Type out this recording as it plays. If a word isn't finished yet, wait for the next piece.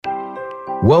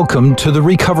Welcome to the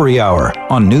Recovery Hour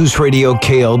on News Radio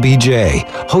KLBJ,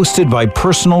 hosted by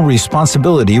Personal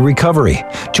Responsibility Recovery.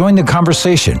 Join the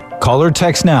conversation. Call or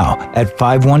text now at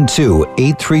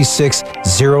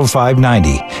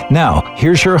 512-836-0590. Now,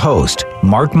 here's your host,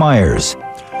 Mark Myers.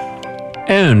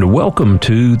 And welcome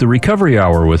to the Recovery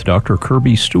Hour with Dr.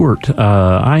 Kirby Stewart.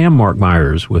 I am Mark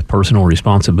Myers with Personal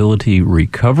Responsibility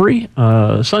Recovery.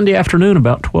 Sunday afternoon,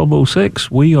 about 12:06,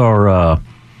 we are...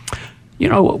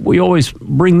 we always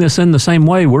bring this in the same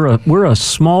way. We're a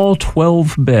small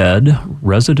 12-bed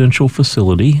residential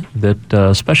facility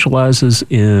that specializes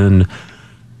in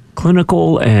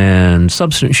clinical and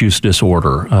substance use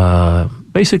disorder,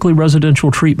 basically residential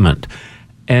treatment.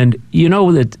 And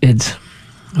I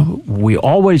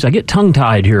get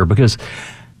tongue-tied here because,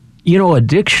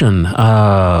 addiction,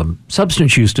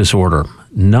 substance use disorder,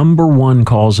 number one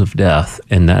cause of death,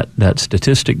 and that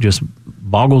statistic just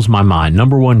boggles my mind.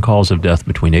 Number one cause of death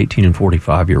between 18 and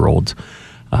 45-year-olds.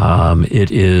 It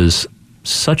is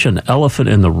such an elephant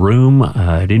in the room.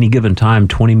 At any given time,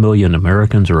 20 million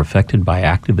Americans are affected by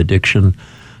active addiction.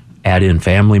 Add in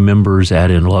family members,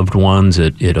 add in loved ones.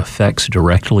 It affects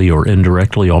directly or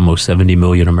indirectly almost 70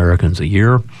 million Americans a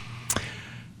year.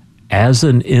 As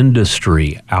an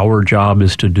industry, our job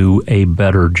is to do a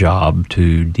better job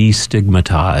to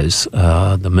destigmatize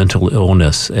the mental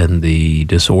illness and the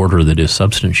disorder that is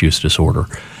substance use disorder.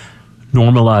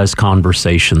 Normalize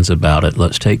conversations about it.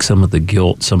 Let's take some of the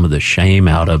guilt, some of the shame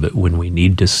out of it when we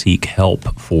need to seek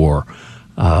help for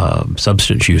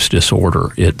substance use disorder.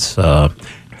 It's a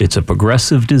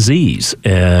progressive disease,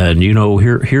 and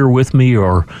here with me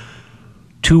are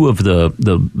two of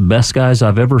the best guys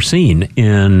I've ever seen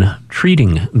in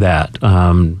treating that.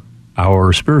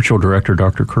 Our spiritual director,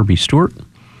 Dr. Kirby Stewart,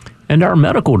 and our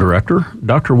medical director,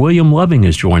 Dr. William Loving,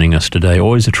 is joining us today.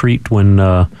 Always a treat when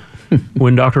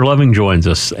Dr. Loving joins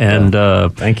us. And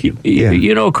thank you.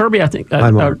 Kirby, I think.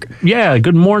 Hi, Mark.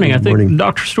 Good morning. Good morning.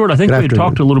 Dr. Stewart, I think we had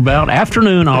talked a little about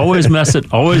afternoon. I always miss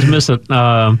it. We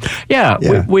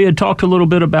had talked a little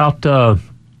bit about. I'll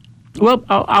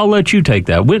let you take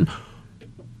that.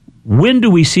 When do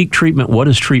we seek treatment? What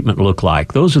does treatment look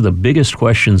like? Those are the biggest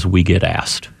questions we get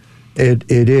asked. It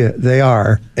is. They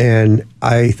are, and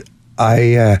I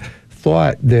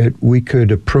thought that we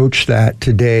could approach that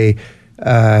today,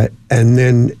 and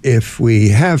then if we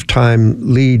have time,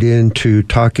 lead into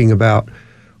talking about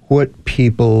what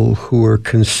people who are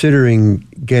considering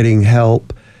getting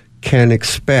help can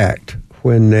expect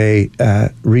when they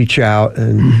reach out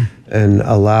and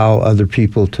allow other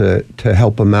people to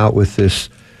help them out with this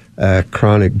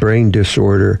chronic brain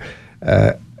disorder.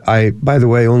 I, by the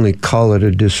way, only call it a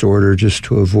disorder just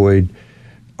to avoid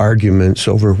arguments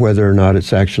over whether or not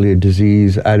it's actually a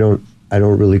disease. I don't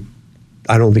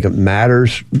think it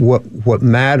matters. What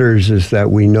matters is that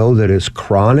we know that it's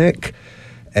chronic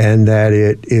and that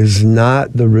it is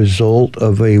not the result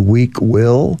of a weak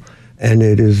will, and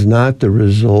it is not the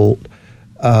result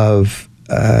of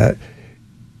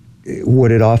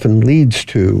what it often leads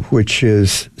to, which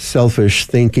is selfish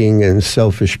thinking and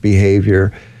selfish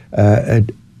behavior.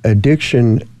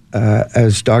 Addiction,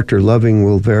 as Dr. Loving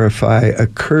will verify,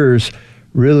 occurs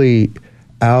really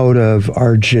out of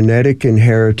our genetic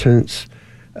inheritance,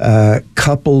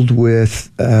 coupled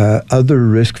with other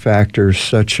risk factors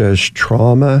such as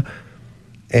trauma,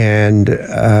 and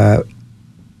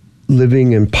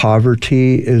living in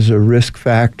poverty is a risk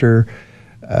factor.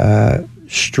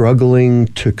 Struggling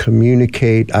to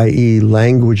communicate, i.e.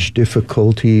 language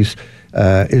difficulties,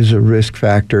 is a risk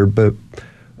factor. But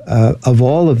of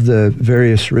all of the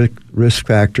various risk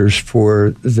factors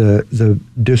for the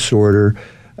disorder,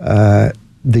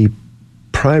 the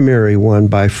primary one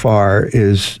by far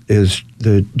is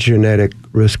the genetic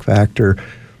risk factor.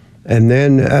 And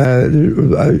then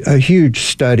a huge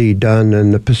study done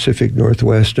in the Pacific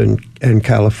Northwest and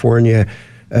California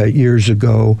years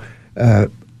ago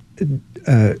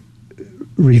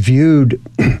reviewed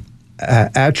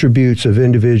attributes of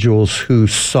individuals who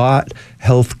sought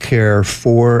health care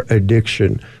for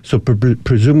addiction. So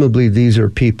presumably these are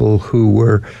people who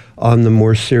were on the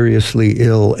more seriously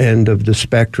ill end of the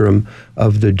spectrum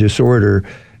of the disorder.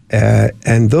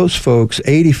 And those folks,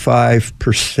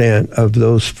 85% of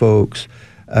those folks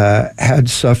had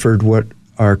suffered what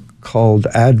are called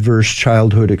adverse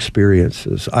childhood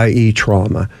experiences, i.e.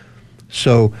 trauma.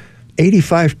 So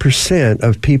 85%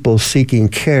 of people seeking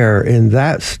care in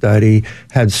that study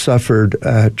had suffered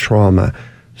trauma.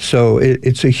 So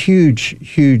it's a huge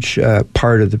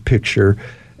part of the picture.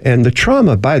 And the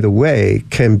trauma, by the way,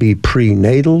 can be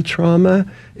prenatal trauma.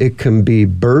 It can be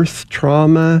birth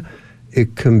trauma.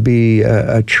 It can be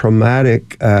a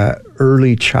traumatic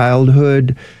early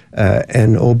childhood.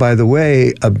 And oh, by the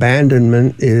way,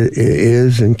 abandonment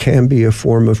is and can be a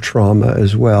form of trauma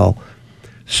as well.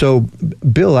 So,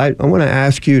 Bill, I want to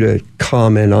ask you to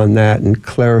comment on that and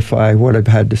clarify what I've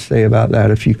had to say about that,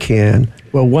 if you can.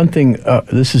 Well, one thing,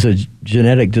 this is a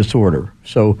genetic disorder.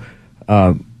 So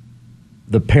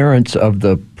the parents of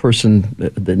the person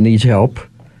that needs help,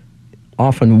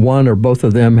 often one or both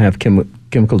of them have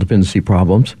chemical dependency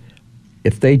problems.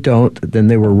 If they don't, then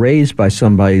they were raised by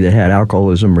somebody that had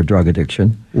alcoholism or drug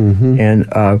addiction. Mm-hmm.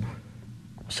 And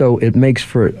so it makes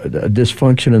for a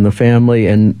dysfunction in the family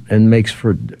and makes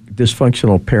for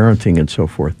dysfunctional parenting and so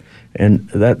forth. And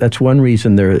that's one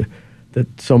reason that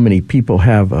so many people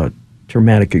have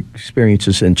traumatic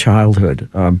experiences in childhood.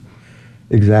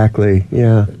 Exactly,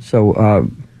 yeah. So,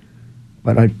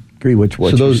 but I agree with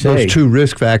what you say. So those two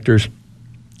risk factors,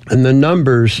 and the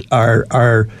numbers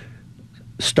are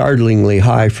startlingly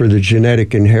high for the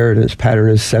genetic inheritance pattern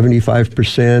is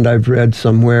 75%, I've read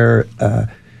somewhere.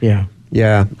 Yeah.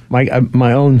 Yeah.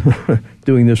 My own,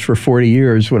 doing this for 40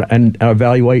 years, and I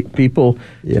evaluate people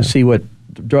to see what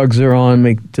drugs they're on,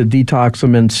 to detox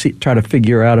them, and try to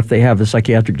figure out if they have a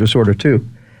psychiatric disorder too.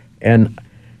 And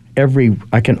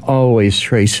I can always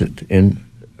trace it in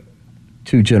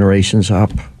 2 generations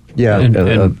up.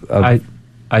 Yeah.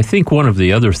 I think one of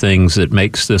the other things that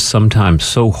makes this sometimes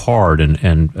so hard,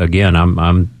 and again,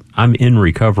 I'm in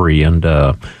recovery and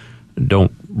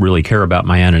don't really care about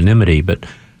my anonymity, but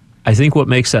I think what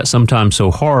makes that sometimes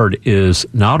so hard is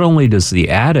not only does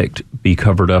the addict be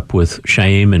covered up with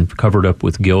shame and covered up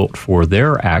with guilt for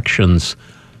their actions,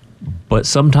 but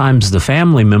sometimes the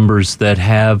family members that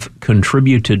have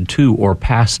contributed to or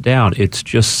passed down, it's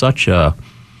just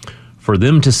for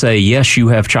them to say, yes, you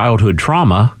have childhood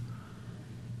trauma,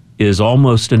 is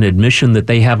almost an admission that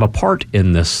they have a part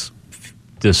in this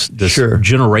Sure.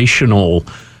 generational.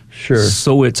 Sure.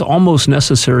 So it's almost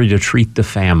necessary to treat the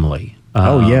family.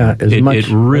 It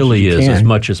really is as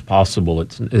much as possible.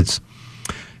 It's,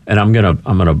 and I'm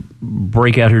gonna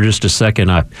break out here just a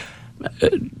second.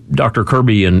 Dr.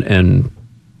 Kirby and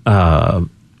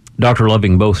Dr.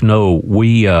 Loving both know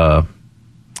we had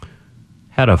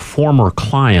a former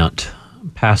client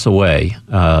pass away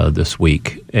this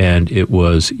week, and it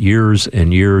was years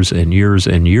and years and years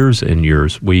and years and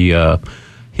years.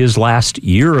 His last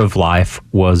year of life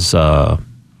was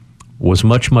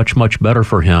much, much, much better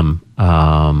for him,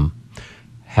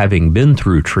 having been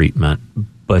through treatment,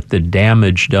 but the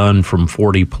damage done from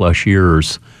 40 plus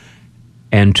years,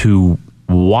 and to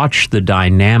watch the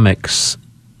dynamics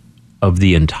of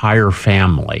the entire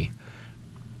family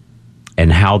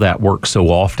and how that works so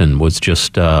often was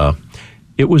just,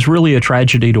 it was really a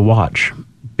tragedy to watch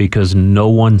because no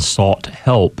one sought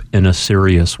help in a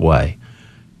serious way.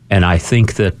 And I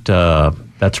think that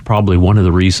that's probably one of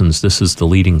the reasons this is the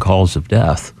leading cause of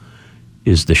death,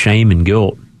 is the shame and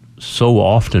guilt so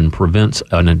often prevents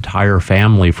an entire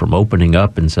family from opening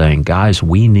up and saying, guys,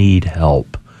 we need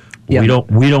help. Yeah.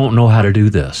 We don't know how to do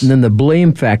this. And then the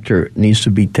blame factor needs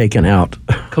to be taken out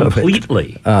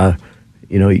completely. I'm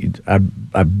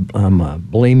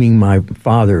blaming my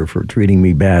father for treating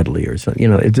me badly or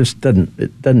something. It just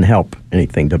doesn't help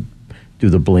anything to do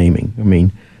the blaming. I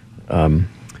mean, anyway.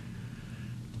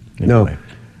 No,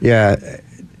 yeah,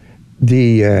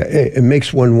 it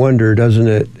makes one wonder, doesn't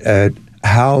it,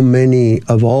 how many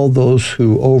of all those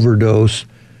who overdose,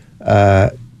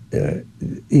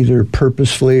 either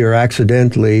purposefully or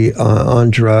accidentally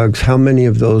on drugs, how many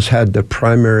of those had the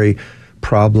primary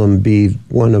problem be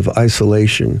one of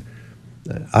isolation?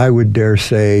 I would dare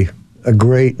say a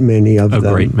great many of them. A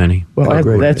great many.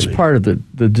 Well, that's part of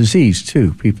the disease,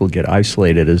 too. People get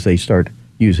isolated as they start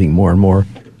using more and more.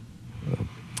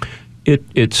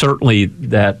 It certainly,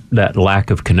 that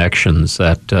lack of connections,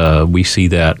 that we see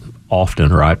that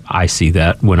often, or I see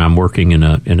that when I'm working in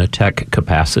a tech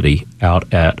capacity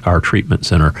out at our treatment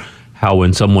center. How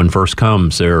when someone first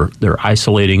comes, they're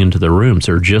isolating into their rooms.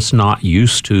 They're just not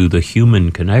used to the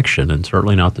human connection, and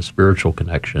certainly not the spiritual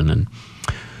connection. And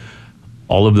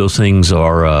all of those things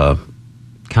are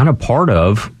kind of part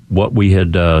of what we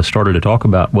had started to talk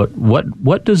about.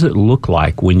 What does it look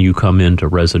like when you come into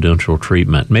residential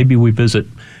treatment? Maybe we've got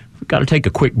to take a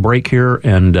quick break here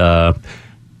and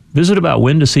visit about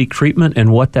when to seek treatment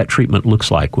and what that treatment looks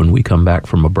like when we come back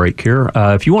from a break here.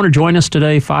 If you want to join us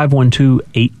today,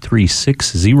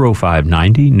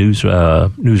 512-836-0590,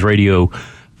 News Radio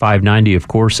 590, of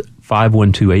course,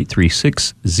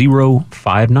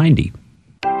 512-836-0590.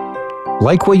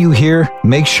 Like what you hear?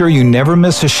 Make sure you never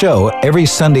miss a show every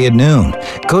Sunday at noon.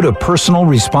 Go to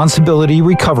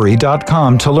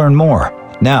personalresponsibilityrecovery.com to learn more.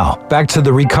 Now, back to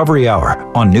the Recovery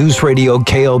Hour on News Radio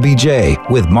KLBJ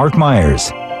with Mark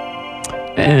Myers.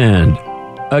 And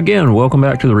again, welcome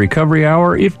back to the Recovery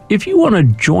Hour. If you want to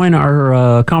join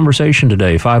our conversation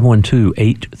today,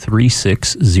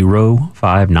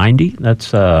 512-836-0590.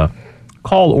 That's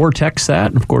call or text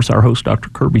that. And of course, our host, Dr.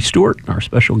 Kirby Stewart, and our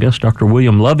special guest, Dr.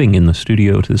 William Loving, in the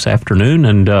studio this afternoon.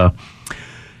 And,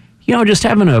 just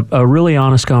having a really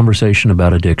honest conversation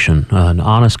about addiction, an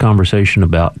honest conversation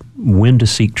about when to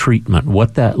seek treatment,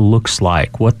 what that looks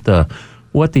like, what the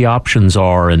options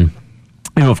are, and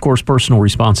of course, personal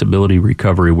responsibility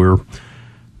recovery. We're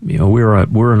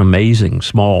an amazing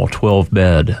small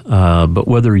 12-bed, but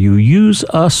whether you use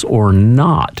us or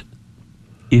not,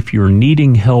 if you're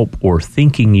needing help or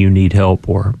thinking you need help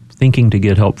or thinking to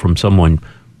get help from someone,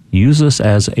 use us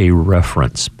as a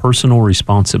reference.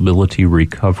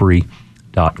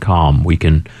 Personalresponsibilityrecovery.com. We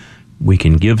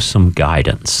can give some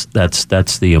guidance.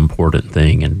 That's the important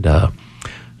thing. And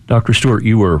Dr. Stewart,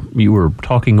 you were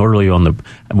talking early on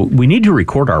we need to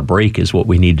record our break is what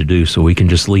we need to do so we can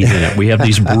just leave in it. We have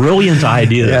these brilliant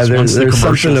ideas. Yeah, there's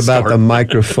something about the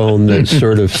microphone that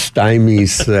sort of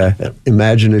stymies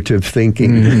imaginative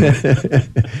thinking.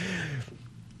 Mm-hmm.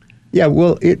 Yeah,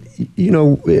 well,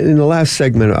 in the last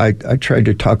segment, I tried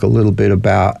to talk a little bit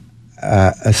about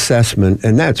assessment,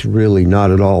 and that's really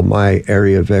not at all my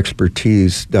area of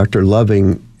expertise. Dr.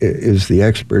 Loving is the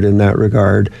expert in that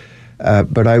regard.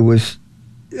 But I was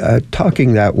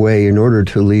talking that way in order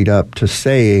to lead up to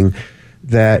saying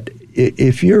that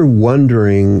if you're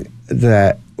wondering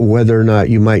that whether or not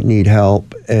you might need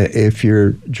help, if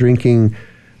you're drinking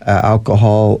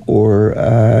alcohol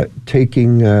or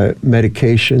taking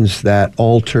medications that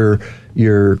alter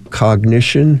your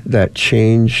cognition, that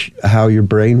change how your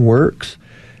brain works,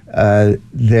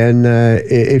 then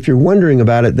if you're wondering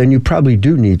about it, then you probably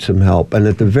do need some help. And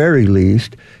at the very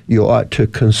least, you ought to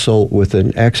consult with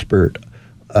an expert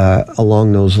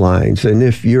along those lines. And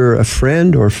if you're a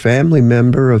friend or family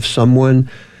member of someone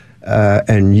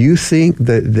and you think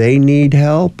that they need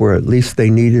help, or at least they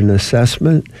need an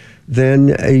assessment,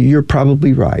 then you're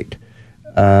probably right.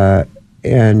 The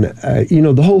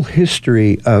whole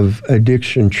history of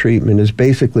addiction treatment is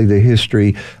basically the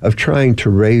history of trying to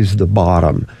raise the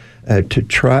bottom, to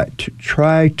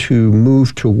try to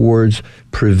move towards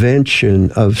prevention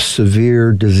of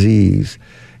severe disease.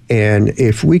 And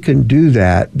if we can do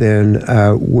that, then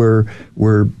we're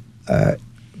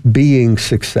being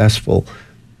successful.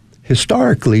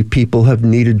 Historically, people have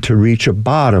needed to reach a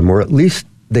bottom, or at least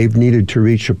they've needed to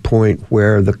reach a point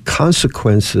where the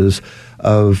consequences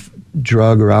of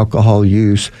drug or alcohol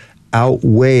use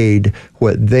outweighed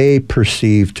what they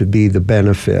perceive to be the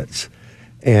benefits.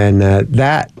 And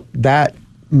that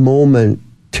moment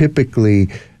typically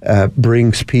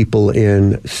brings people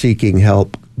in seeking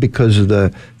help because of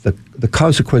the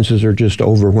consequences are just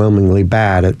overwhelmingly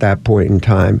bad at that point in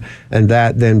time. And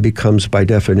that then becomes, by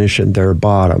definition, their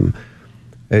bottom.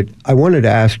 I wanted to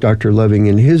ask Dr. Loving,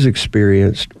 in his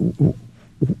experience,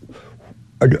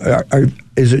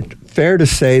 is it fair to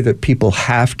say that people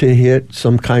have to hit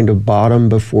some kind of bottom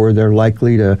before they're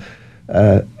likely to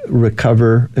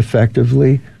recover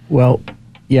effectively? Well,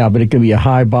 yeah, but it could be a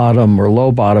high bottom or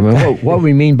low bottom. And what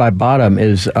we mean by bottom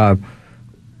is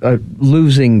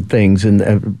losing things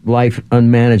and life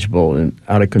unmanageable and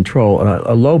out of control.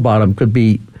 A low bottom could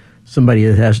be somebody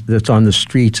that's on the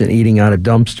streets and eating out of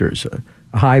dumpsters.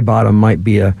 A high bottom might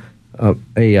be a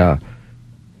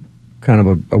kind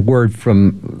of a word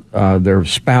from their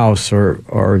spouse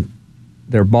or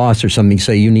their boss or something,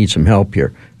 say, you need some help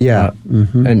here. Yeah.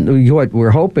 And what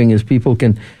we're hoping is people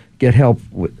can get help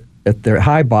at their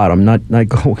high bottom, not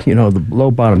go, the low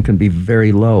bottom can be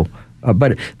very low.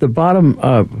 But the bottom,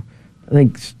 I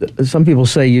think some people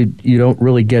say you don't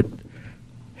really get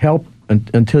help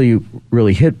until you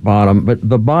really hit bottom, but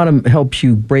the bottom helps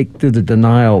you break through the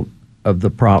denial of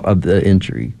the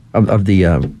injury, of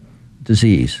the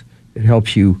disease. It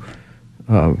helps you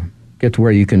get to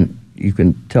where you can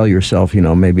tell yourself,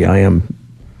 maybe I am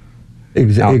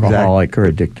alcoholic or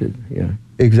addicted. Yeah,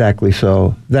 exactly.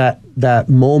 So that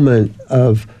moment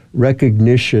of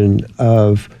recognition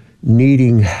of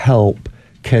needing help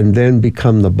can then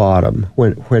become the bottom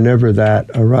whenever that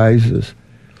arises.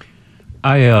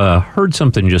 I heard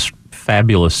something just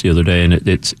fabulous the other day, and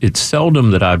it's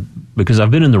seldom that because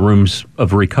I've been in the rooms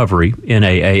of recovery in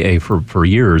AA for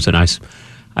years, and I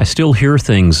still hear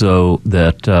things, though,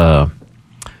 that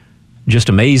just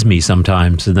amaze me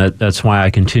sometimes, and that's why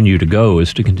I continue to go,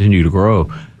 is to continue to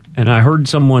grow. And I heard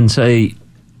someone say,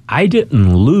 I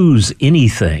didn't lose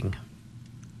anything.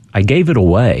 I gave it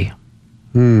away.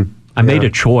 I made a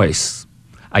choice.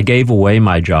 I gave away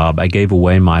my job. I gave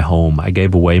away my home. I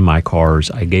gave away my cars.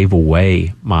 I gave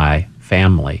away my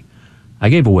family. I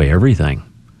gave away everything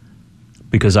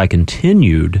because I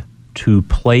continued to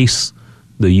place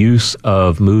the use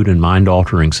of mood and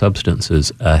mind-altering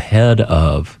substances ahead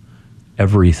of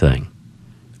everything.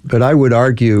 But I would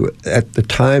argue at the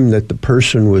time that the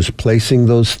person was placing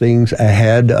those things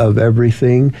ahead of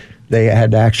everything, they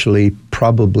had actually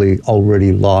probably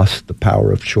already lost the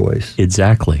power of choice.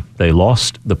 Exactly. They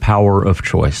lost the power of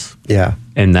choice. Yeah.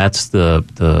 And that's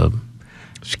the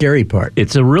scary part.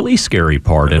 It's a really scary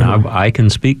part. And I can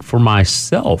speak for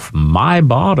myself. My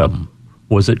bottom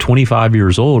was at 25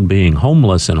 years old, being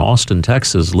homeless in Austin,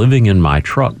 Texas, living in my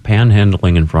truck,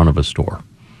 panhandling in front of a store.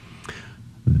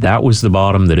 That was the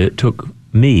bottom that it took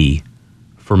me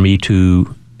for me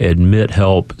to admit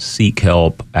help, seek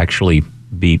help, actually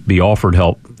be offered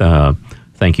help.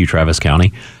 Thank you, Travis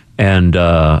County. And,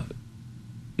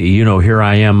 here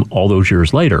I am all those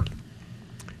years later.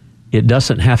 It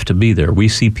doesn't have to be there. We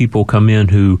see people come in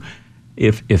who,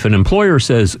 if an employer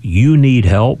says you need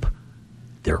help,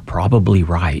 they're probably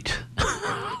right.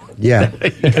 Yeah.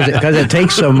 Because it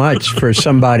takes so much for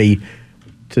somebody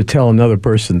to tell another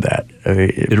person that.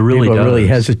 It really people does. Really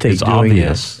hesitate it's doing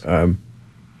obvious. this.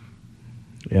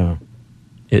 Yeah.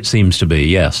 It seems to be,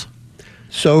 yes.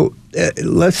 So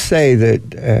let's say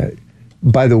that,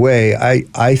 by the way,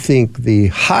 I think the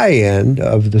high end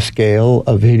of the scale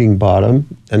of hitting bottom,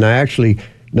 and I actually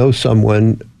know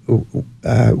someone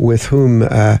with whom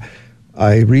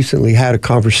I recently had a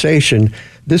conversation.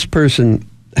 This person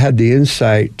had the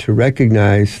insight to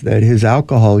recognize that his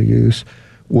alcohol use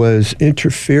was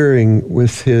interfering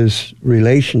with his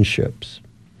relationships,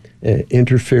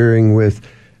 interfering with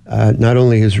not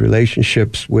only his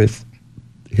relationships with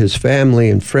his family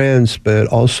and friends, but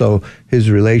also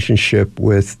his relationship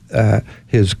with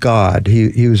his God.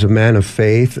 He was a man of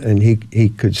faith, and he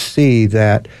could see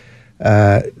that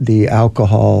the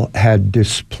alcohol had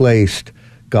displaced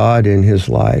God in his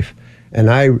life. And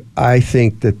I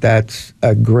think that that's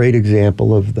a great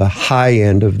example of the high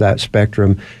end of that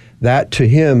spectrum. That to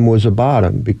him was a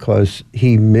bottom because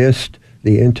he missed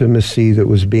the intimacy that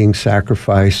was being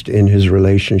sacrificed in his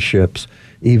relationships,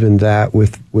 even that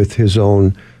with his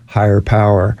own higher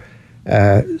power.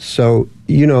 So,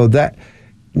 that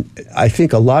I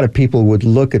think a lot of people would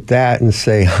look at that and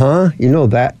say,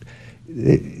 that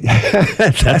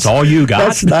that's all you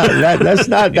got? That's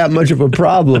not that much of a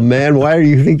problem, man. Why do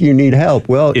you think you need help?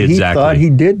 Well, exactly. He thought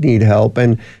he did need help,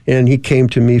 and he came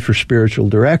to me for spiritual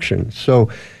direction.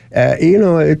 So,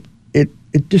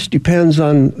 it just depends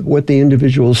on what the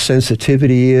individual's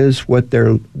sensitivity is, what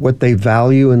they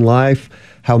value in life,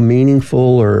 how meaningful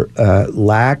or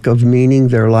lack of meaning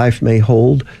their life may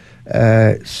hold.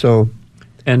 And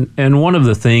one of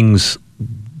the things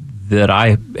that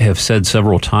I have said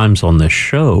several times on this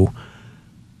show,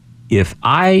 if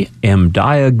I am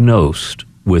diagnosed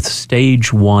with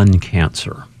stage 1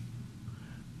 cancer,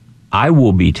 I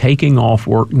will be taking off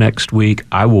work next week.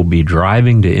 I will be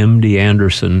driving to MD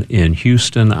Anderson in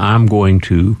Houston. I'm going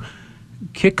to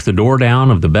kick the door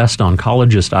down of the best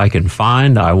oncologist I can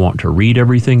find. I want to read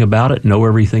everything about it, know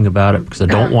everything about it, because I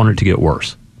don't want it to get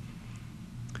worse.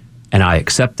 And I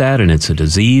accept that, and it's a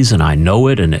disease, and I know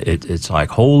it, and it's like,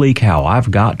 holy cow,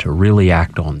 I've got to really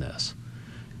act on this.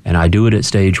 And I do it at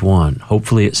stage 1,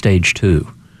 hopefully at stage 2.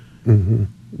 Mm-hmm.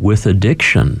 With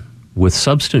addiction, with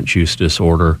substance use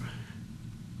disorder,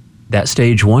 that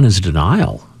stage 1 is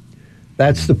denial.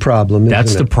 That's the problem, isn't it?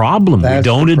 That's the problem. We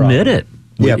don't admit it.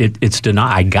 Yep. It's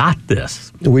deny. I got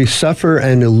this. We suffer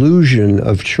an illusion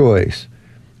of choice.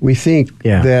 We think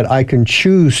that I can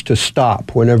choose to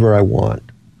stop whenever I want.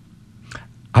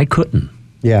 I couldn't.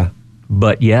 Yeah.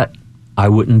 But yet, I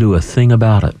wouldn't do a thing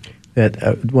about it.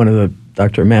 That one of the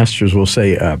Dr. Masters will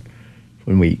say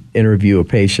when we interview a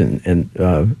patient, and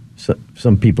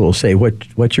some people will say,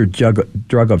 "What's your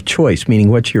drug of choice?" Meaning,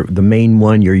 what's the main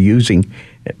one you're using?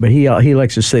 But he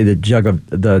likes to say the drug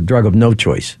of no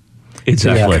choice.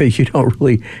 Exactly. Because you don't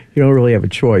really have a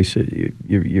choice.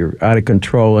 You're out of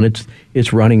control, and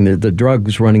it's running the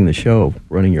drug's running the show,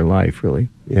 running your life, really.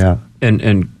 Yeah.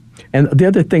 And the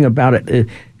other thing about it,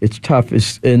 it's tough,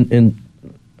 is, and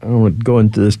I don't want to go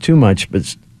into this too much,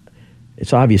 but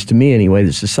it's obvious to me anyway,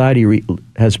 that society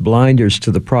has blinders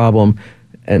to the problem,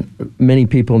 and many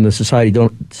people in the society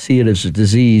don't see it as a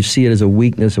disease, see it as a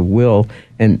weakness of will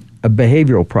and a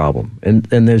behavioral problem. And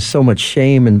there's so much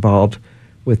shame involved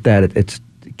with that. It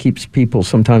keeps people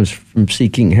sometimes from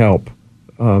seeking help.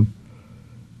 But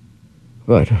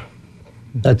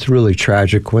that's really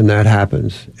tragic when that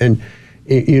happens. And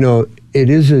it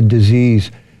is a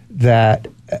disease that,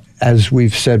 as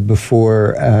we've said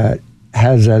before,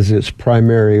 has as its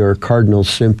primary or cardinal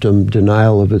symptom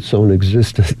denial of its own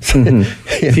existence.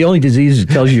 It's the only disease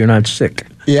that tells you you're not sick.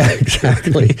 Yeah,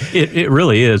 exactly. It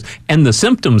really is. And the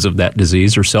symptoms of that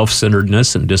disease are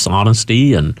self-centeredness and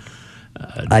dishonesty and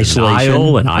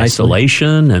denial and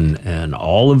isolation and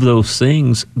all of those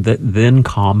things that then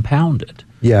compound it.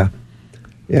 Yeah.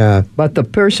 Yeah. But the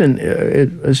person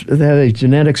that has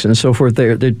genetics and so forth,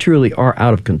 they truly are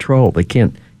out of control. They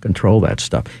can't control that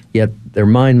stuff. Yet their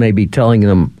mind may be telling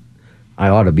them, I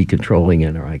ought to be controlling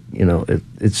it, or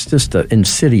it's just an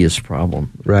insidious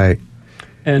problem. Right.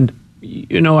 And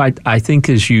I think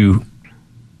as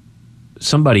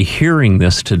somebody hearing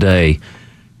this today,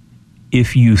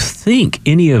 if you think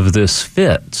any of this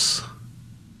fits,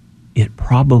 it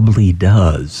probably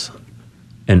does.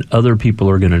 And other people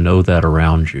are going to know that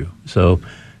around you. So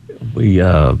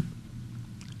I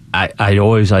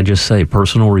just say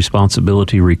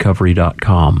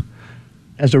personalresponsibilityrecovery.com.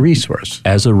 As a resource.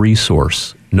 As a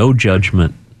resource. No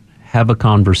judgment. Have a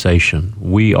conversation.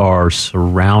 We are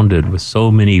surrounded with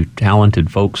so many talented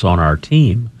folks on our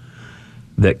team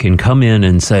that can come in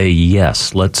and say,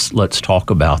 yes, let's talk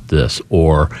about this,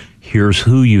 or here's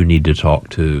who you need to talk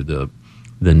to. The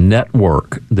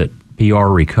network that PR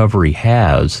Recovery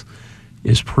has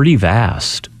is pretty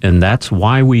vast, and that's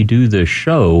why we do this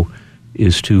show,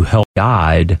 is to help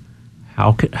guide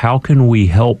how can we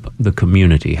help the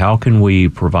community? How can we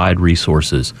provide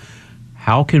resources?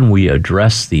 How can we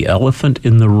address the elephant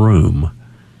in the room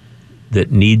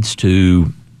that needs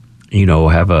to,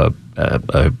 have a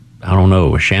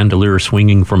chandelier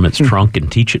swinging from its trunk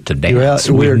and teach it to dance?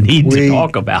 Well, we need to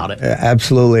talk about it.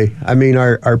 Absolutely. I mean,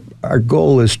 our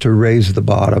goal is to raise the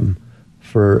bottom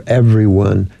for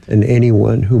everyone and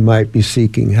anyone who might be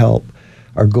seeking help.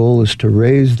 Our goal is to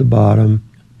raise the bottom.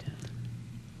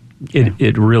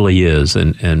 It really is,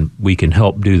 and we can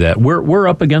help do that. We're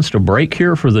up against a break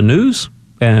here for the news,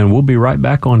 and we'll be right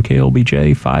back on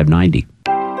KLBJ 590.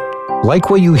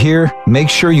 Like what you hear? Make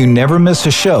sure you never miss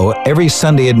a show every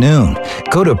Sunday at noon.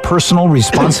 Go to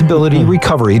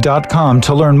personalresponsibilityrecovery.com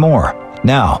to learn more.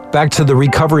 Now, back to the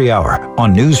Recovery Hour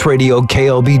on News Radio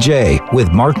KLBJ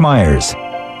with Mark Myers.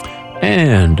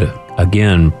 And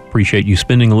again, appreciate you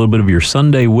spending a little bit of your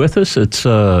Sunday with us. It's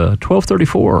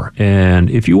 12:34, and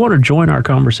if you want to join our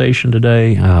conversation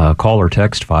today, call or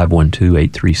text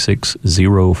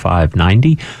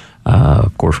 512-836-0590.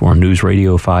 Of course, we're on News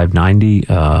Radio 590.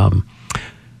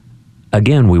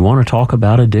 Again, we want to talk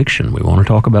about addiction. We want to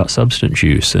talk about substance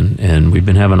use, and we've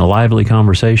been having a lively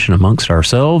conversation amongst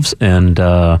ourselves. And,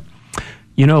 Dr.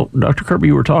 Kirby,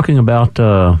 you were talking about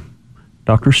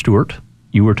Dr. Stewart.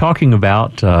 You were talking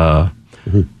about, the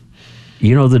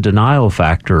denial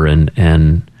factor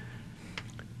and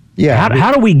yeah.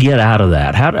 How do we get out of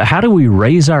that? How do we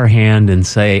raise our hand and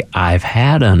say, I've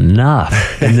had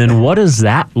enough? And then what does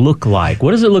that look like?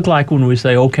 What does it look like when we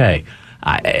say, okay,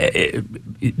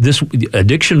 this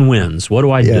addiction wins. What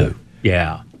do I do?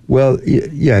 Yeah. Well,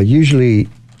 usually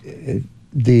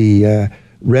the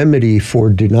remedy for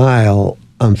denial,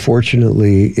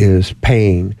 unfortunately, is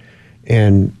pain.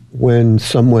 And when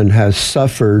someone has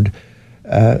suffered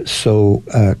so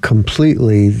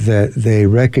completely that they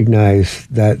recognize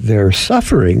that they're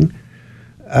suffering,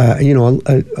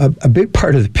 a big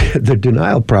part of the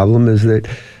denial problem is that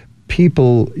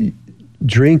people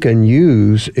drink and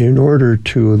use in order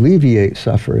to alleviate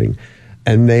suffering.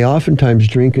 And they oftentimes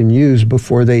drink and use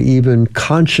before they even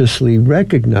consciously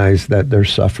recognize that they're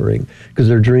suffering, because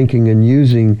they're drinking and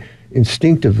using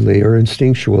instinctively or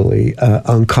instinctually,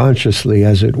 unconsciously,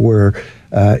 as it were,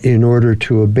 in order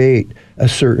to abate a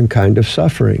certain kind of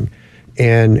suffering.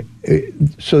 And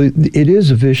so it is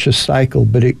a vicious cycle,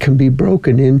 but it can be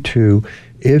broken into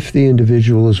if the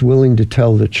individual is willing to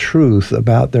tell the truth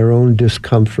about their own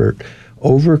discomfort,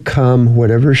 overcome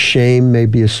whatever shame may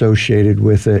be associated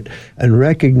with it, and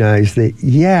recognize that,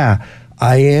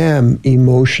 I am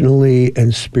emotionally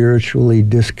and spiritually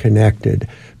disconnected,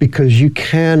 because you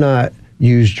cannot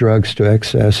use drugs to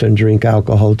excess and drink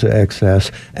alcohol to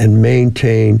excess and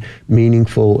maintain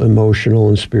meaningful emotional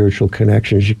and spiritual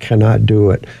connections. You cannot do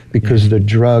it, because the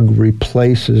drug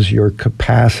replaces your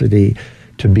capacity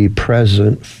to be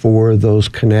present for those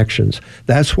connections.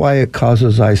 That's why it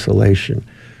causes isolation.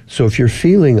 So if you're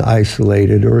feeling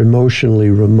isolated or emotionally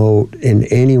remote in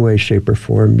any way, shape, or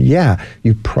form, you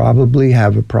probably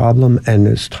have a problem, and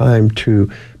it's time to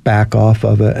back off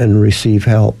of it and receive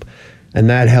help. And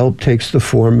that help takes the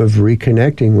form of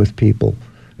reconnecting with people.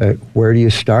 Where do you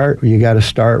start? You got to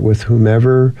start with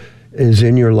whomever is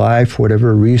in your life,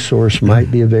 whatever resource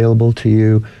might be available to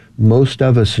you. Most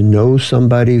of us know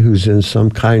somebody who's in some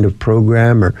kind of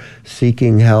program or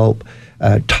seeking help.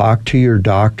 talk to your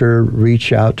doctor,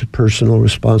 reach out to Personal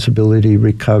Responsibility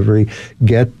Recovery,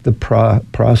 get the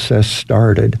process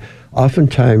started.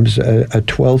 Oftentimes, a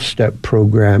 12-step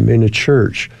program in a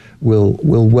church will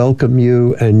welcome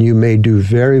you, and you may do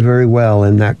very, very well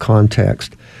in that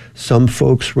context. Some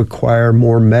folks require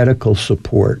more medical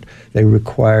support. They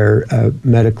require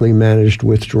medically managed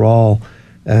withdrawal,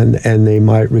 and they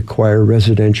might require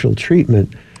residential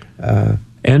treatment.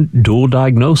 And dual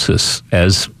diagnosis,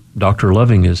 as Dr.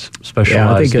 Loving has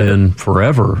specialized in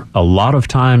forever. A lot of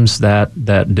times that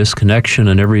disconnection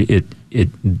and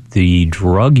the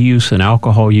drug use and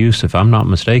alcohol use, if I'm not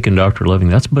mistaken, Dr. Loving,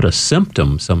 that's but a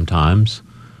symptom sometimes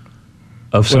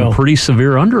of some pretty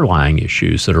severe underlying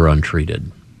issues that are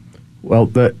untreated. Well,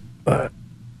 the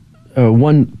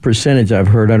one percentage I've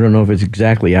heard, I don't know if it's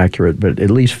exactly accurate, but at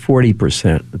least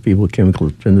 40% of people with chemical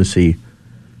dependency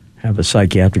have a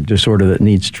psychiatric disorder that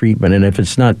needs treatment. And if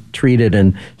it's not treated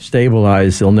and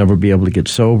stabilized, they'll never be able to get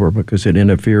sober because it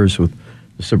interferes with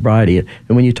the sobriety.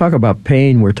 And when you talk about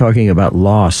pain, we're talking about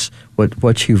loss,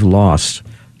 what you've lost.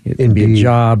 It can be a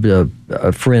job,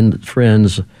 a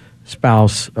friends,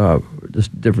 spouse,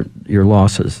 just different, your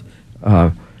losses.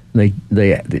 When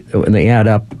they add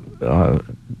up,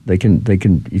 you can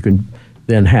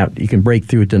break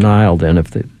through denial then,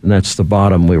 and that's the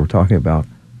bottom we were talking about.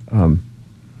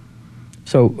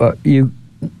 So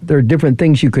there are different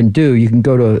things you can do. You can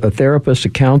go to a therapist, a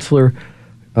counselor.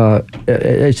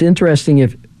 It's interesting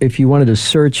if you wanted to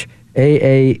search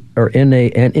AA or NA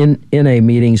and NA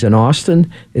meetings in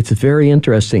Austin. It's very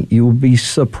interesting. You will be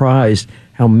surprised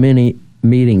how many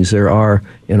meetings there are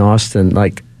in Austin.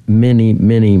 Like many,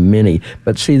 many, many.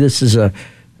 But see, this is a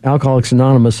Alcoholics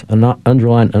Anonymous,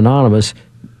 underline anonymous.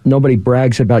 Nobody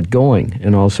brags about going,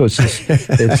 and also it's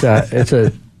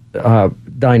a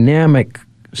dynamic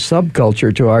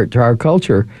subculture to our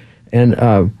culture,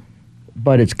 and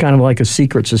but it's kind of like a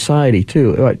secret society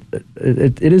too.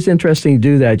 It is interesting to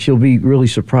do that. You'll be really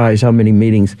surprised how many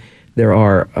meetings there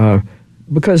are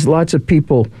because lots of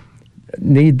people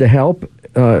need the help.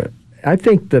 I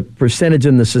think the percentage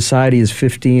in the society is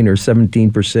 15 or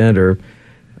 17%, or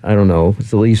I don't know.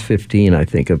 It's at least 15, I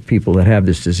think, of people that have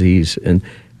this disease, and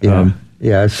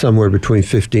it's somewhere between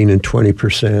 15 and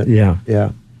 20%.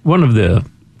 Yeah. One of the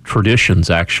traditions,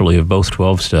 actually, of both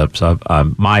 12 steps,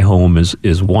 my home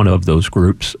is one of those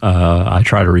groups. I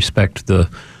try to respect the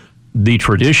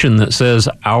tradition that says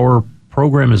our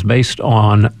program is based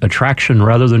on attraction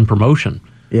rather than promotion.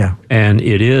 Yeah. And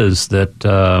it is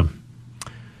that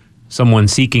someone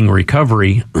seeking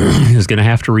recovery is going to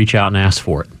have to reach out and ask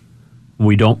for it.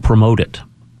 We don't promote it.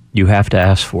 You have to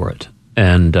ask for it.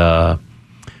 And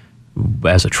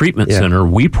as a treatment center,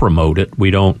 we promote it.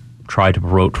 We don't try to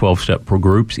promote 12-step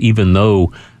groups, even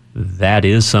though that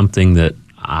is something that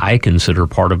I consider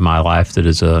part of my life, that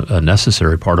is a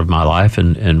necessary part of my life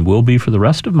and will be for the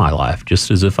rest of my life.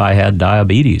 Just as if I had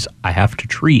diabetes, I have to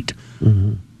treat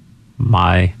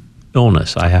my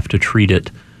illness. I have to treat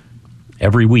it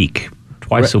every week,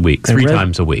 twice a week, three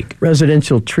times a week.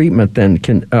 Residential treatment then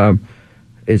can...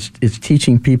 It's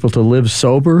teaching people to live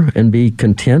sober and be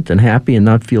content and happy and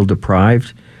not feel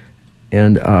deprived.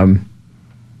 And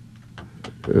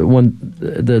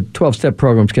the 12-step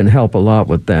programs can help a lot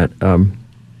with that.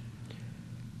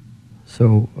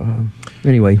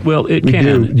 Anyway. Well, it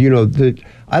can. You know,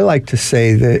 I like to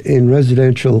say that in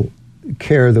residential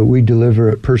care that we deliver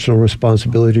at Personal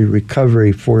Responsibility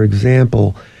Recovery, for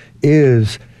example,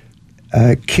 is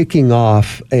kicking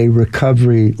off a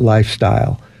recovery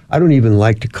lifestyle. I don't even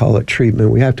like to call it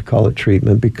treatment. We have to call it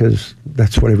treatment because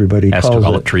that's what everybody calls it. Has to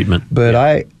call it treatment. But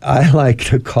I like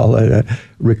to call it a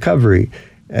recovery.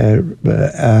 And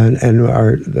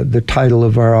the title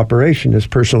of our operation is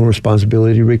Personal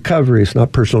Responsibility Recovery. It's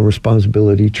not Personal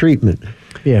Responsibility Treatment.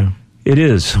 Yeah. It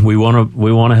is. We want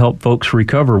to help folks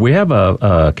recover. We have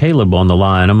a Caleb on the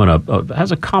line.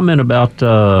 Has a comment about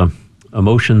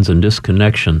emotions and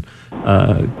disconnection.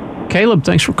 Caleb,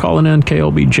 thanks for calling in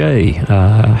KLBJ.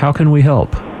 How can we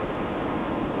help?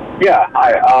 Yeah,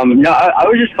 hi. I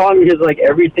was just calling because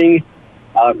everything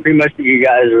pretty much that you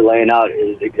guys are laying out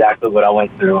is exactly what I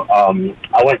went through.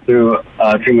 I went through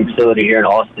a treatment facility here in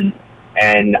Austin,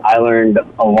 and I learned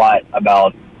a lot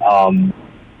about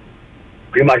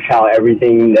pretty much how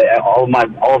everything, all of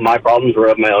my problems were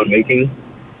of my own making.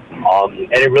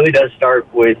 And it really does start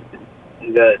with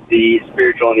the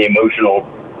spiritual and the emotional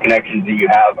connections that you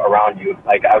have around you.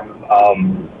 I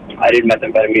did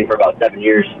methamphetamine for about 7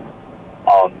 years,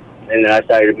 and then I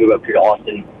decided to move up here to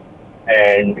Austin,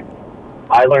 and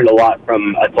I learned a lot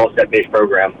from a 12-step based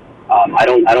program. I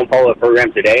don't follow a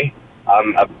program today.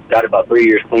 I've got about 3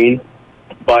 years clean,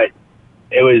 but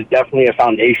it was definitely a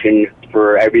foundation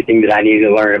for everything that I needed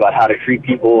to learn about how to treat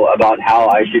people, about how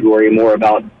I should worry more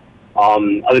about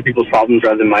other people's problems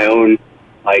rather than my own.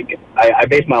 Like, I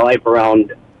base my life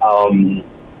around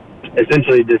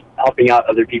essentially just helping out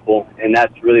other people, and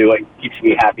that's really what keeps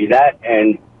me happy. That,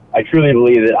 and I truly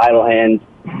believe that idle hands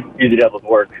do the devil's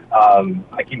work.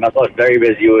 I keep myself very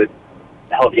busy with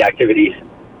healthy activities.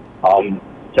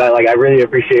 So I really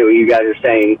appreciate what you guys are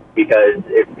saying, because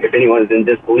if anyone's in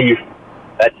disbelief,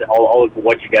 that's all of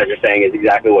what you guys are saying is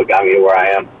exactly what got me to where I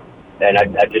am. And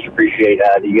I just appreciate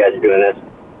that you guys are doing this.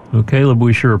 Well, Caleb,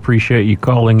 we sure appreciate you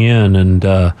calling in, and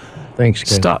thanks,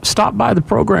 Caleb. Stop by the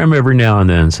program every now and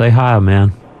then. Say hi,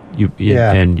 man.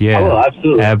 Oh,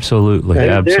 absolutely.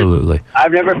 Absolutely.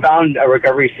 I've never found a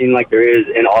recovery scene like there is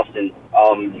in Austin.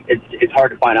 It's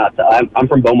hard to find out. I'm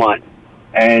from Beaumont,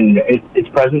 and it's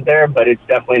present there, but it's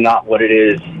definitely not what it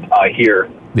is here.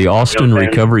 The Austin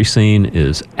recovery scene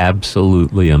is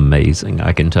absolutely amazing.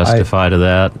 I can testify to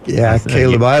that. Yeah,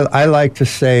 Caleb, I like to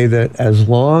say that as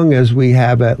long as we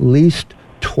have at least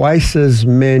twice as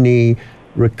many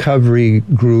recovery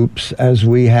groups as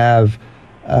we have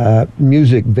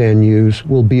music venues,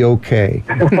 we'll be okay.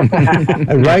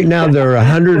 And right now there are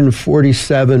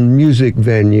 147 music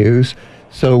venues.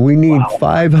 So we need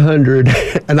 500,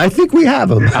 and I think we have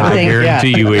them. I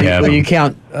guarantee you we have them. You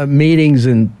count meetings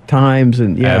and times,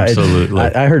 and absolutely.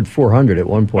 I heard 400 at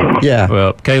one point. Yeah.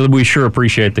 Well, Caleb, we sure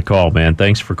appreciate the call, man.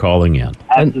 Thanks for calling in.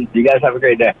 You guys have a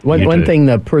great day. One thing,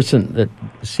 the person that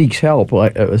seeks help,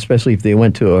 especially if they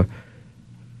went to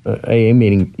a AA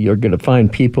meeting, you're going to find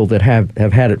people that have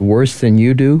had it worse than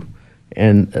you do,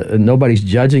 and nobody's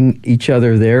judging each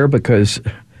other there, because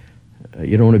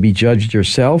you don't want to be judged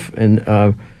yourself, and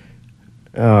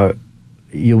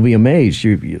you'll be amazed.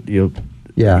 You're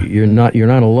not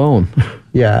alone.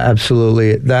 Yeah,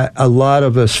 absolutely. That a lot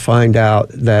of us find out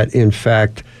that in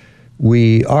fact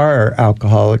we are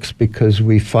alcoholics because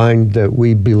we find that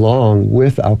we belong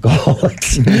with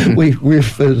alcoholics.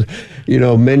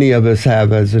 Many of us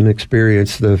have as an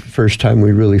experience the first time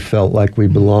we really felt like we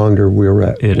belonged, or we were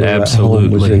at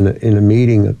home, was in a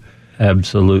meeting.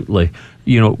 Absolutely.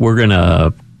 We're going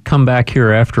to come back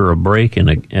here after a break. And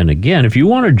again, if you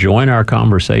want to join our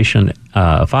conversation,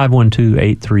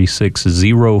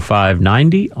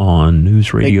 512-836-0590 on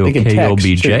News Radio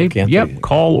KLBJ. Yep,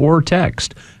 call or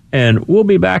text. And we'll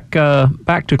be back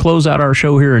to close out our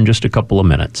show here in just a couple of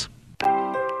minutes.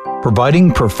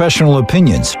 Providing professional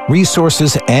opinions,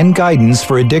 resources, and guidance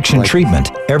for addiction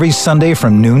treatment every Sunday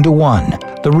from noon to 1.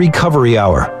 The Recovery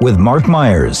Hour with Mark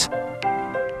Myers.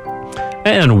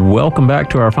 And welcome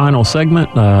back to our final segment.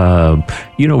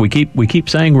 We keep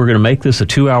saying we're going to make this a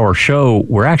 2-hour show.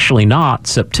 We're actually not.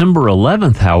 September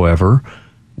 11th, however,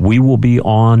 we will be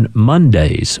on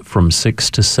Mondays from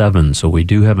 6 to 7. So we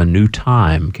do have a new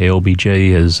time.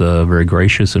 KLBJ is very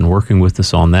gracious in working with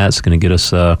us on that. It's going to get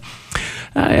us a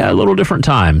little different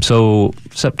time. So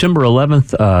September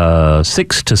 11th,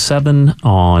 6 to 7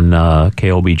 on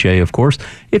KLBJ, of course.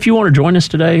 If you want to join us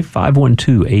today,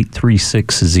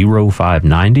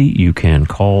 512-836-0590. You can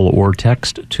call or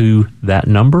text to that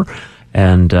number.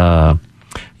 And we're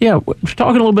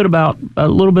talking a little bit about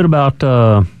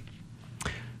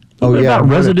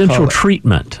residential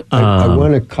treatment. I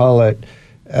want to call it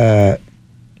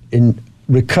in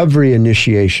recovery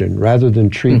initiation rather than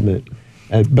treatment.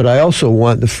 But I also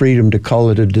want the freedom to call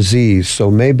it a disease. So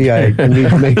maybe I need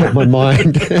to make up my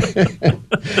mind.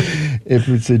 If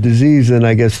it's a disease, then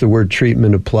I guess the word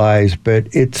treatment applies. But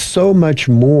it's so much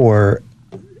more.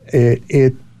 Addiction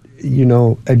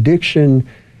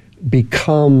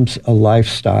becomes a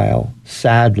lifestyle,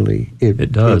 sadly.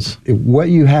 It does. What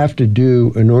you have to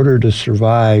do in order to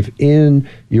survive in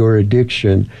your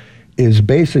addiction is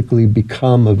basically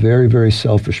become a very, very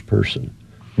selfish person.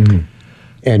 Mm-hmm.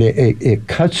 And it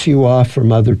cuts you off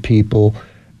from other people,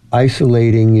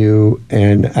 isolating you.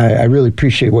 And I really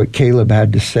appreciate what Caleb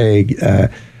had to say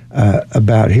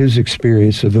about his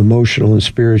experience of emotional and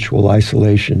spiritual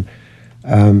isolation.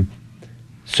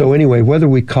 So anyway, whether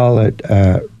we call it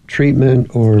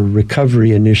treatment or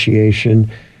recovery initiation,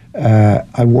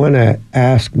 I want to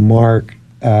ask Mark,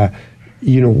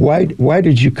 why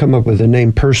did you come up with the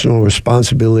name Personal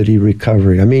Responsibility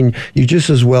Recovery? I mean, you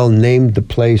just as well named the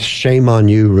place Shame on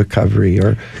You Recovery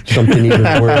or something even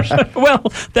worse.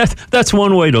 Well, that's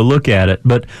one way to look at it.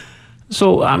 But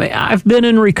so, I've been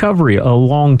in recovery a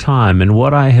long time, and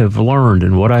what I have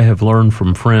learned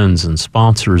from friends and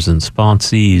sponsors and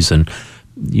sponsees, and,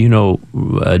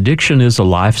 addiction is a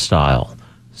lifestyle.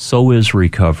 So is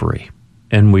recovery.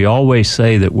 And we always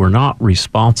say that we're not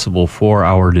responsible for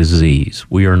our disease.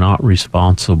 We are not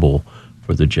responsible for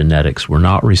for the genetics. We're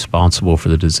not responsible for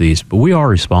the disease, but we are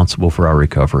responsible for our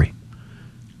recovery.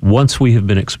 Once we have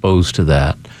been exposed to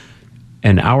that,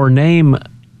 and our name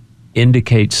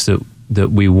indicates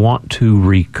that we want to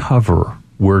recover.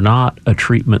 We're not a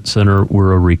treatment center,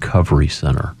 we're a recovery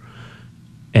center.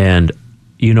 And,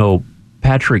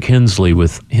 Patrick Hensley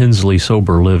with Hensley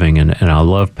Sober Living, and I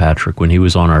love Patrick. When he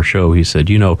was on our show, he said,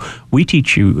 we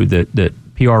teach you that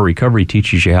PR recovery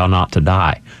teaches you how not to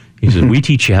die. He said, we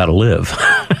teach you how to live.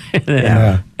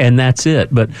 And that's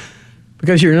it. But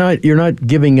because you're not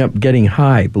giving up getting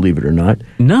high, believe it or not.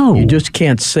 No. You just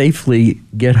can't safely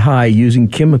get high using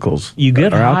chemicals. You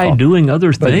get high alcohol. Doing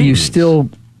other things. But you still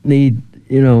need,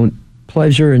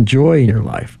 pleasure and joy in your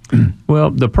life.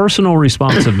 Well, the personal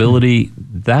responsibility,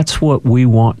 that's what we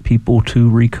want people to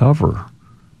recover.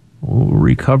 We'll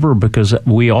recover because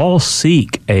we all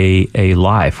seek a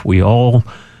life. We all,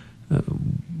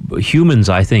 humans,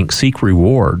 I think, seek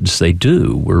rewards. They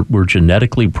do. We're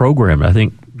genetically programmed. I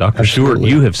think, Dr. Absolutely. Stewart,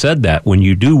 you have said that. When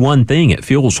you do one thing, it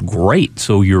feels great.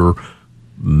 So your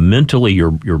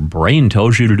brain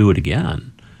tells you to do it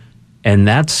again. And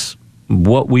that's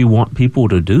what we want people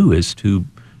to do, is to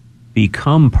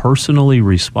become personally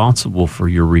responsible for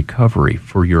your recovery,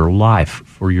 for your life,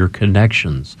 for your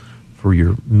connections, for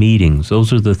your meetings.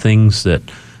 Those are the things that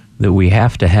we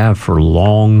have to have for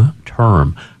long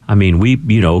term. I mean, we,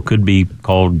 could be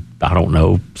called, I don't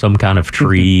know, some kind of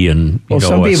tree and, a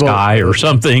sky or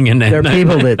something. And there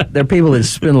are people that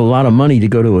spend a lot of money to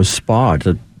go to a spa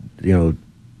to,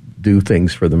 do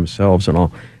things for themselves and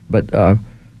all. But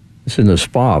it's in the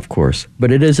spa, of course.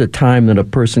 But it is a time that a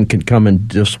person can come and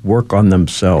just work on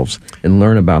themselves and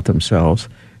learn about themselves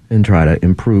and try to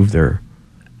improve their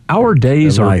Our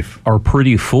days life. are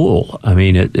pretty full. I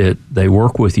mean, they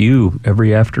work with you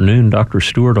every afternoon, Dr.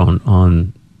 Stewart,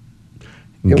 on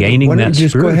gaining that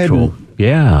spiritual.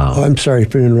 Yeah. Oh, I'm sorry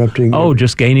for interrupting. Oh,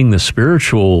 just gaining the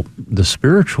spiritual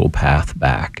path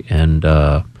back. And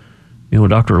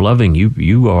Dr. Loving,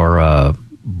 you are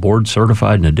board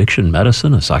certified in addiction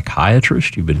medicine, a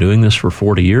psychiatrist. You've been doing this for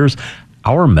 40 years.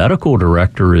 Our medical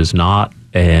director is not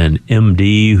an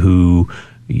MD who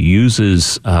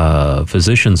uses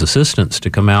physician's assistants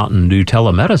to come out and do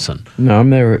telemedicine. No,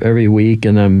 I'm there every week,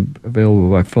 and I'm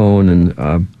available by phone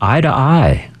and eye to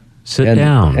eye. Sit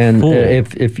down. And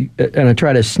if you, and I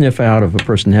try to sniff out if a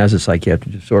person has a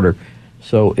psychiatric disorder,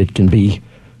 so it can be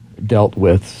dealt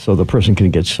with, so the person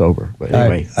can get sober. But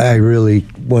anyway, I really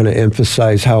want to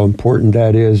emphasize how important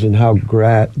that is, and how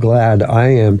glad I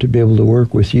am to be able to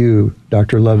work with you,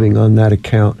 Dr. Loving, on that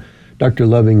account. Dr.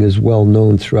 Loving is well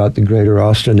known throughout the greater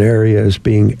Austin area as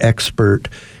being expert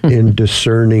in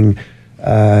discerning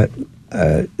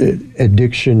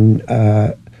addiction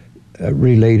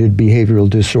related behavioral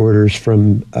disorders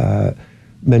from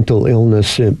mental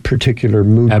illness, in particular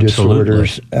mood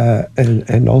disorders,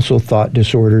 and also thought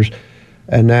disorders.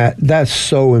 And that's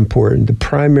so important. The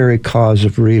primary cause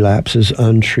of relapse is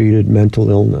untreated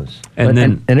mental illness.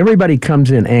 And everybody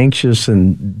comes in anxious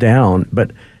and down,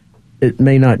 but it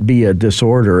may not be a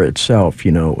disorder itself,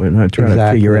 and I try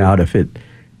to figure out if it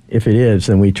is,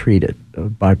 then we treat it.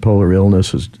 Bipolar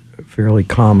illness is fairly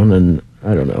common, and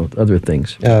I don't know, other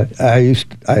things. I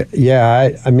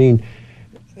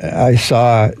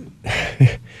saw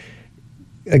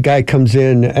a guy comes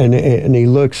in and he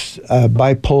looks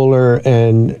bipolar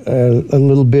and a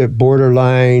little bit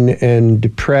borderline and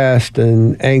depressed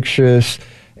and anxious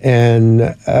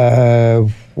and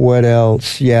what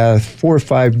else? Yeah, 4 or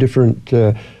 5 different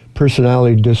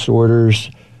personality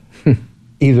disorders.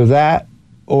 Either that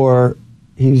or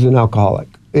he's an alcoholic.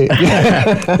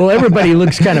 Well, everybody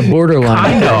looks kind of borderline.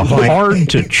 Kind of hard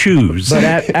to choose. But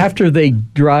after they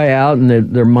dry out and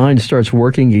their mind starts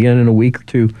working again in a week or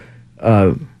two,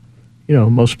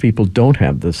 most people don't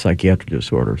have the psychiatric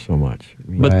disorder so much.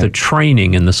 But the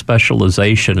training and the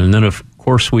specialization, and then of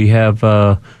course we have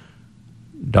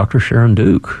Dr. Sharon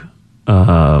Duke.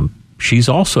 She's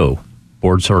also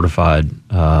board certified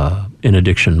in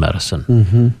addiction medicine.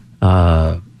 Mm-hmm.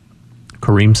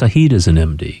 Kareem Saheed is an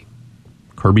MD.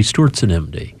 Kirby Stewart's an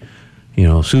MD.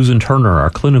 Susan Turner, our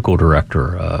clinical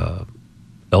director,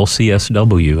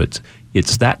 LCSW.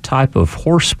 It's that type of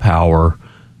horsepower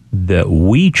that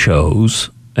we chose,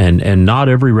 and not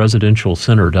every residential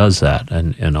center does that.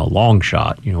 And a long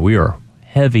shot, we are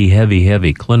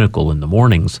heavy clinical in the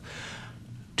mornings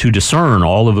to discern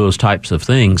all of those types of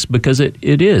things, because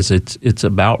it's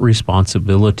about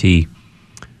responsibility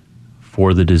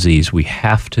for the disease. We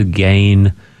have to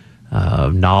gain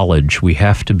knowledge. We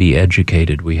have to be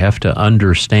educated. We have to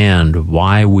understand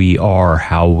why we are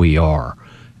how we are.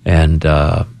 And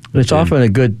It's often a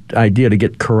good idea to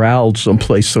get corralled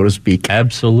someplace, so to speak.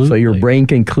 Absolutely. So your brain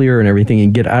can clear and everything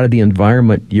and get out of the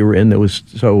environment you were in that was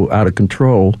so out of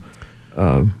control.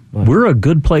 We're a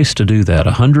good place to do that.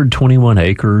 121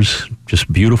 acres,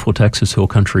 just beautiful Texas Hill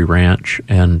Country Ranch,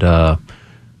 and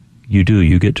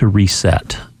you get to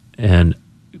reset. And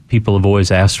people have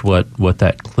always asked what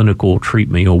that clinical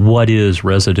treatment, what is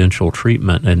residential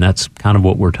treatment, and that's kind of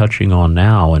what we're touching on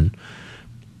now. And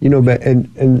but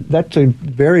and that's a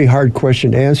very hard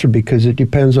question to answer because it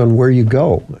depends on where you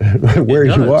go, where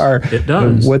you are,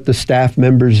 and what the staff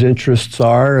members' interests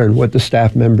are, and what the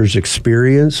staff members'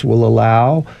 experience will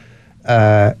allow.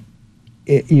 And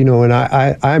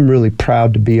I'm really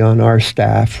proud to be on our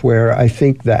staff, where I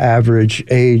think the average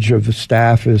age of the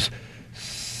staff is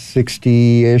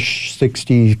 60-ish,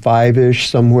 65-ish,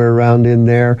 somewhere around in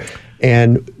there,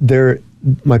 and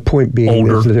my point being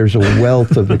is that there's a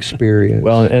wealth of experience.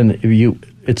 Well, and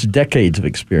it's decades of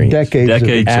experience. Decades of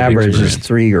average experience. is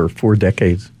 3 or 4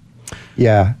 decades.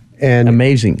 Yeah, and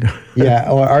amazing. Yeah,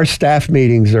 our staff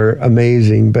meetings are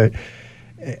amazing. But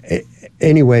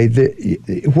anyway,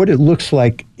 what it looks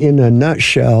like in a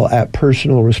nutshell at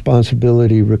Personal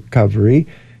Responsibility Recovery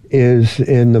is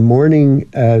in the morning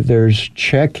there's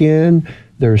check-in,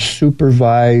 there's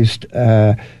supervised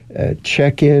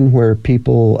check-in where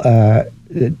people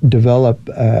develop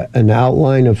an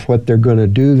outline of what they're going to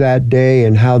do that day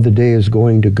and how the day is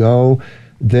going to go.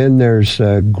 Then there's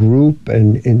group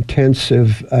and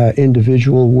intensive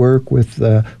individual work with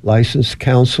the licensed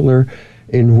counselor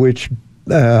in which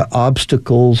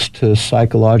obstacles to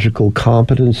psychological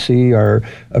competency are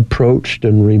approached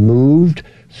and removed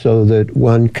so that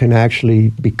one can actually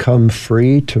become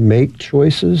free to make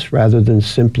choices rather than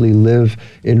simply live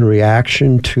in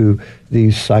reaction to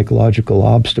these psychological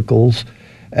obstacles,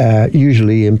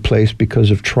 usually in place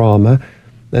because of trauma.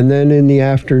 And then in the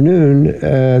afternoon,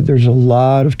 there's a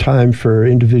lot of time for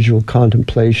individual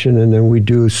contemplation, and then we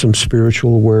do some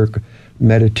spiritual work,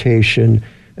 meditation,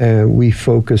 and we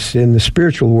focus in the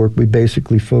spiritual work, we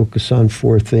basically focus on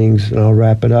 4 things, and I'll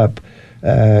wrap it up.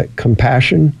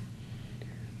 Compassion,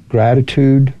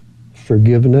 gratitude,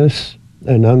 forgiveness,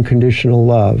 and unconditional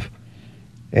love.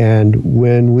 And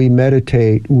when we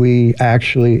meditate, we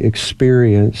actually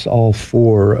experience all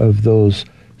 4 of those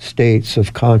states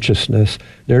of consciousness.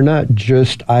 They're not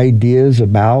just ideas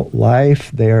about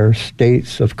life, they are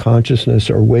states of consciousness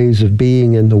or ways of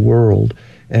being in the world.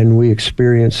 And we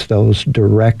experience those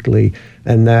directly.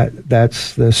 And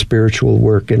that's the spiritual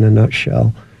work in a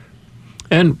nutshell.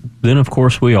 And then, of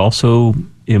course, we also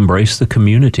embrace the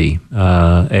community,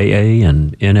 AA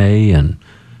and NA, and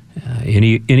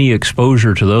any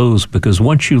exposure to those, because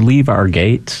once you leave our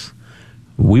gates,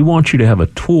 we want you to have a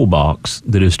toolbox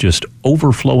that is just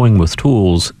overflowing with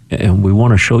tools, and we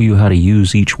want to show you how to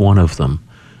use each one of them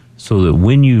so that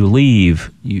when you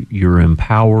leave, you're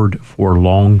empowered for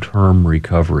long-term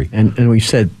recovery. And we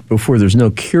said before, there's no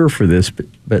cure for this,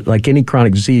 but like any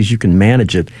chronic disease, you can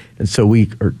manage it. And so we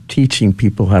are teaching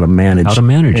people how to manage it.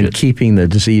 And keeping the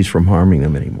disease from harming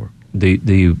them anymore.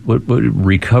 What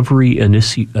recovery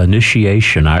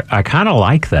initiation. I kind of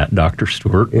like that, Dr.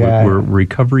 Stewart. Yeah. We're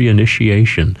recovery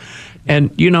initiation.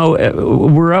 And,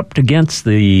 we're up against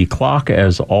the clock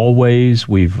as always.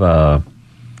 We've got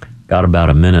about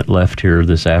a minute left here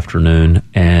this afternoon.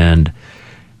 And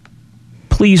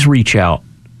please reach out.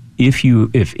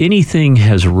 If anything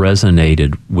has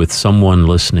resonated with someone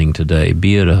listening today,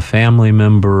 be it a family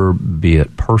member, be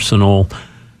it personal,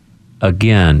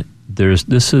 again,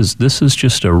 this is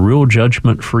just a real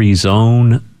judgment-free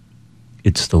zone.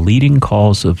 It's the leading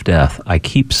cause of death. I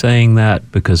keep saying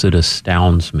that because it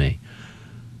astounds me.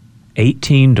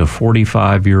 18 to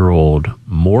 45-year-old,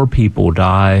 more people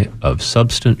die of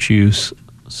substance use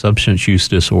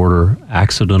disorder,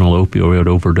 accidental opioid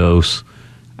overdose,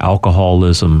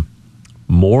 alcoholism.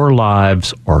 More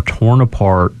lives are torn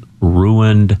apart,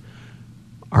 ruined.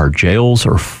 Our jails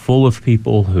are full of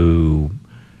people who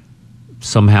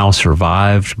somehow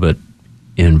survived but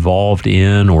involved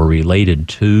in or related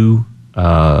to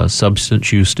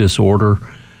substance use disorder.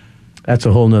 That's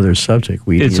a whole nother subject.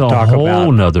 It's a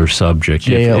whole nother subject.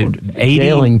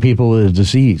 Jailing people with a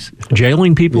disease.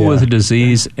 Jailing people with a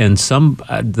disease, and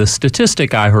the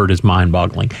statistic I heard is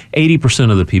mind-boggling.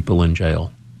 80% of the people in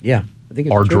jail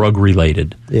are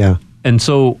drug-related. Yeah. And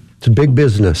so it's a big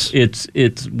business.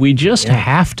 We just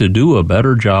have to do a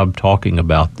better job talking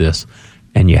about this,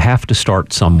 and you have to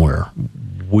start somewhere.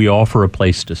 We offer a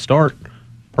place to start,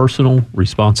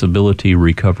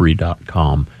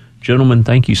 personalresponsibilityrecovery.com. Gentlemen,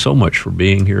 thank you so much for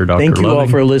being here, Dr. Thank you Loving, all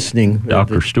for listening.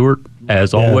 Dr. Stewart,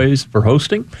 as always, for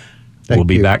hosting. We'll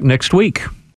be back next week.